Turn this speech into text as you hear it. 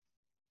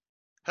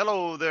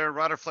Hello there,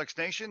 Riderflex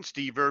Nation.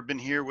 Steve Urban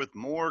here with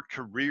more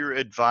career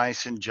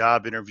advice and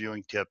job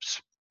interviewing tips.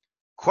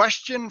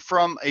 Question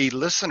from a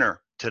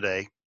listener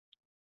today.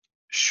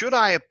 Should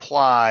I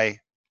apply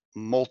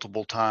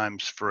multiple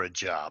times for a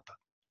job?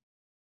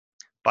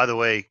 By the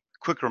way,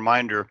 quick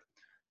reminder,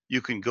 you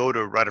can go to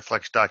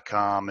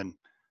riderflex.com and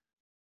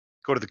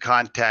go to the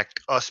contact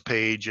us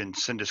page and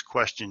send us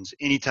questions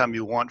anytime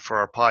you want for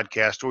our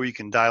podcast, or you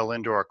can dial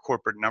into our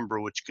corporate number,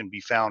 which can be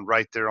found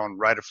right there on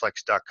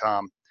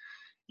riderflex.com.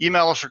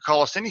 Email us or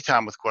call us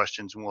anytime with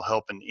questions, and we'll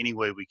help in any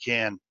way we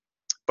can.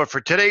 But for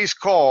today's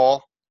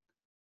call,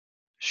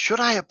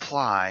 should I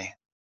apply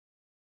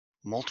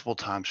multiple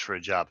times for a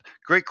job?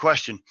 Great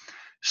question.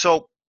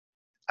 So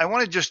I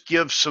want to just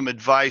give some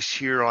advice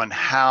here on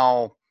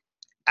how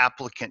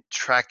applicant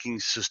tracking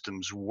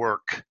systems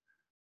work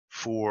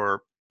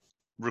for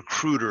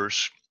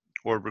recruiters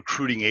or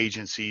recruiting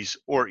agencies,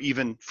 or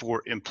even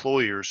for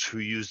employers who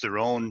use their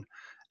own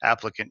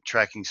applicant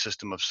tracking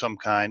system of some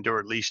kind, or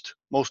at least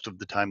most of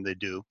the time they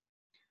do.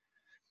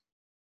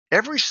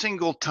 Every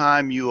single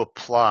time you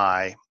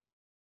apply,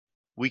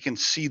 we can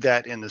see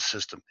that in the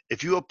system.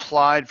 If you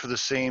applied for the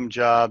same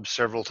job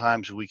several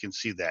times, we can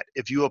see that.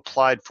 If you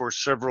applied for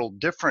several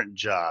different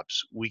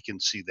jobs, we can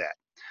see that.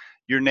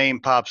 Your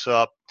name pops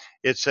up.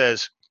 It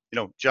says,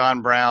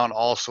 John Brown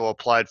also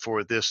applied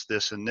for this,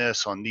 this, and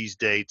this on these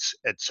dates,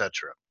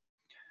 etc.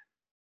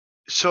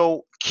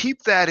 So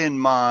keep that in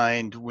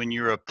mind when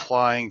you're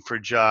applying for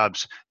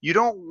jobs. You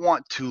don't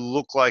want to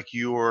look like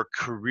your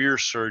career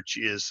search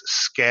is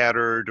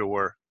scattered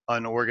or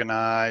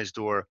unorganized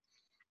or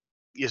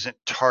isn't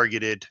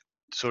targeted,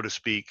 so to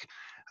speak.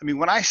 I mean,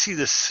 when I see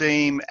the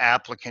same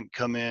applicant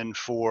come in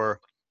for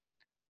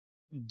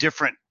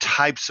different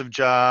types of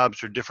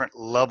jobs or different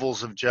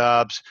levels of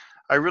jobs,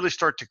 I really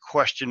start to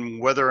question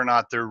whether or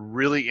not they're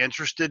really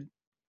interested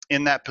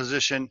in that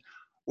position,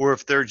 or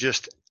if they're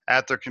just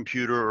at their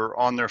computer or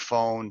on their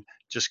phone,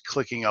 just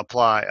clicking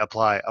apply,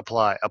 apply,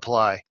 apply,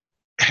 apply,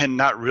 and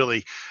not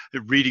really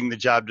reading the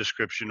job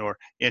description or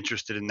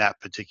interested in that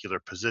particular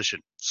position.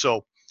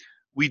 So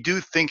we do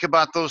think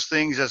about those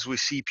things as we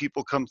see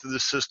people come through the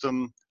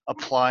system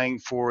applying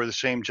for the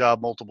same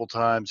job multiple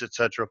times,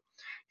 etc.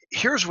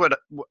 Here's what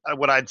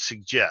I'd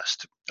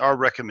suggest, our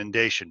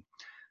recommendation.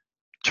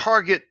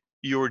 Target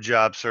your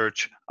job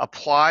search,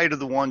 apply to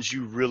the ones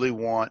you really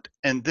want,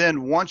 and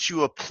then once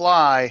you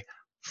apply,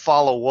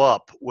 follow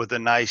up with a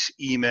nice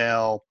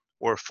email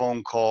or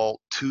phone call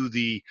to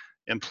the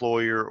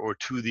employer or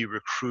to the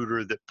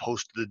recruiter that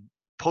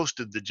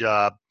posted the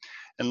job,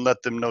 and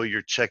let them know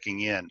you're checking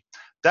in.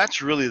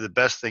 That's really the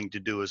best thing to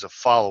do, as a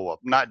follow-up,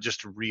 not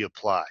just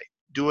reapply.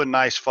 Do a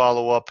nice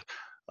follow-up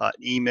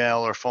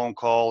email or phone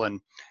call, and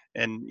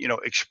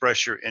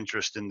express your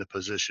interest in the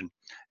position,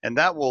 and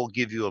that will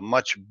give you a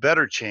much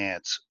better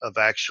chance of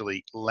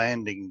actually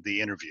landing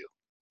the interview.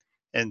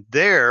 And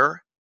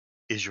there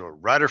is your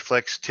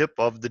Riderflex tip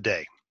of the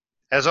day.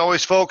 As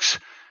always, folks,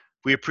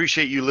 we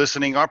appreciate you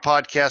listening. Our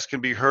podcast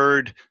can be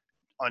heard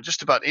on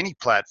just about any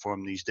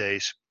platform these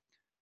days.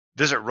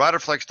 Visit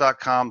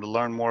riderflex.com to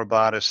learn more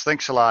about us.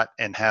 Thanks a lot,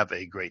 and have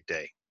a great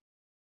day.